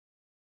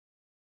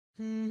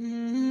Hello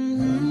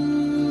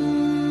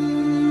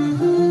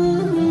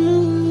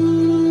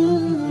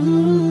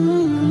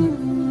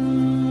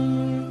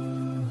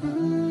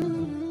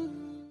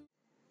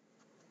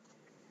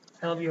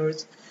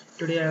viewers,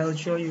 today I will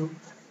show you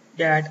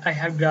that I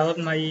have developed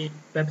my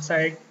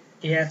website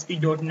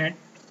ASP.net.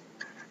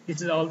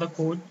 This is all the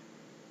code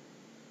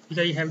which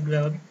I have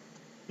developed.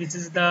 This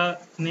is the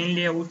main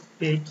layout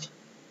page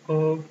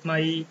of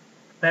my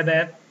web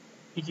app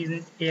which is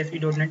in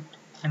ASP.net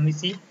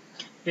MVC.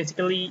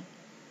 Basically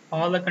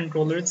all the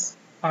controllers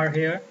are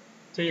here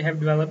which I have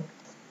developed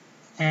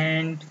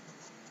and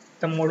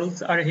the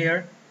models are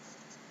here.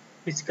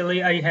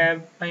 Basically I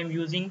am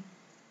using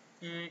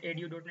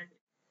edu.net.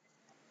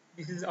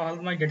 This is all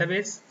my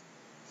database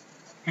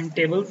and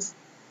tables,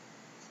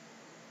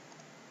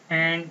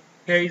 and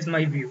here is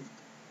my view.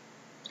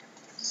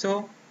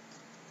 So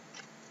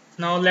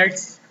now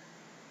let's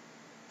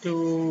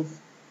to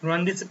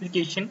run this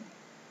application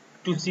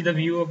to see the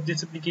view of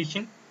this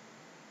application.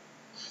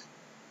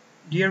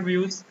 Dear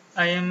views,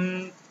 I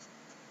am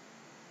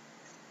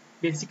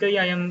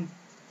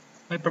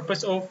my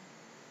purpose of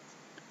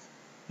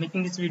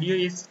making this video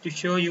is to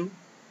show you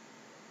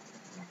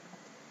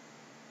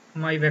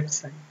my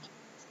website.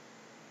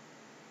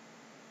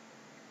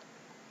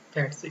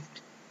 That's it.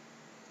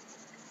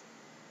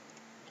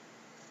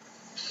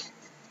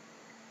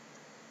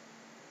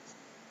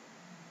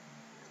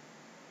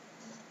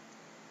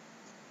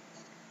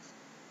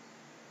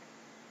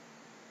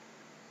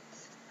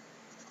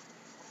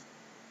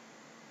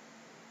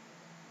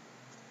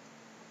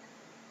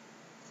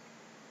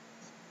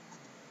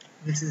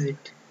 This is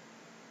it.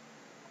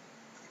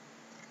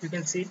 You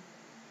can see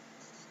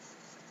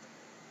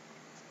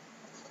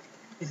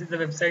this is the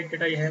website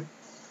that I have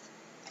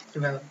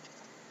developed.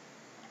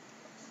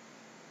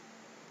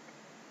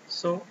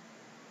 So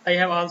I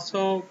have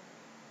also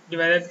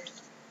developed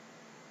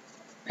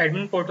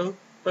admin portal.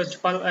 First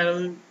of all,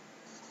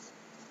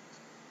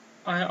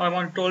 I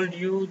want told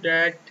you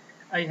that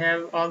I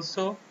have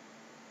also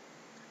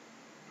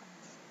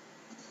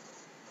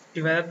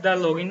developed the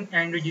login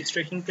and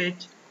registration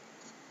page.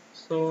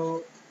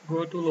 So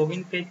go to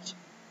login page.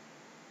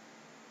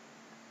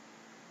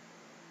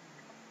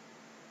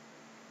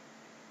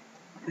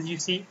 As you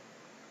see,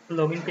 the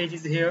login page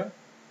is here.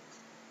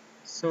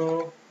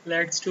 So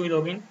let's do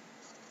login.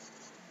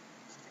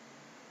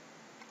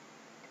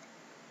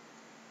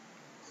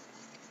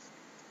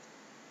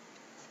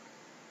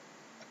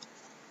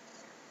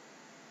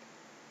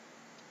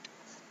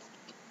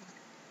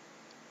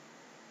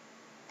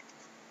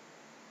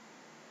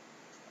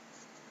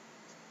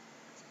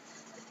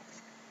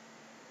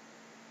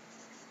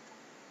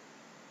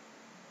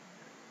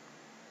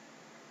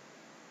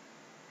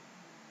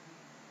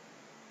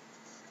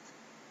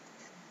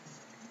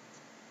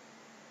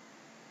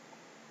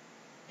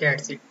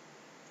 That's it.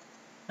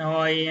 Now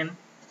I am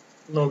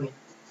login.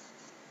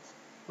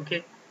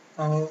 Okay.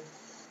 Now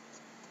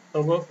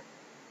logo.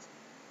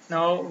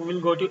 Now we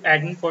will go to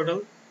admin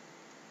portal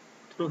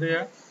through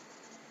here,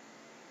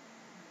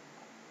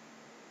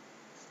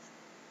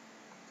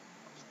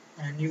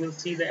 and you will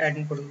see the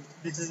admin portal.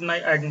 This is my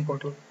admin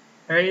portal.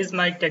 Here is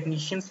my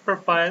technician's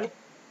profile.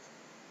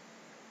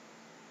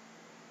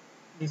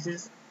 This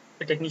is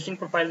the technician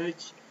profile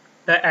which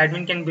the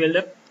admin can build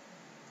up,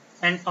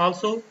 and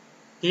also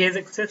he has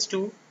access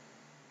to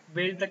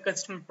build the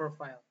customer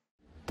profile.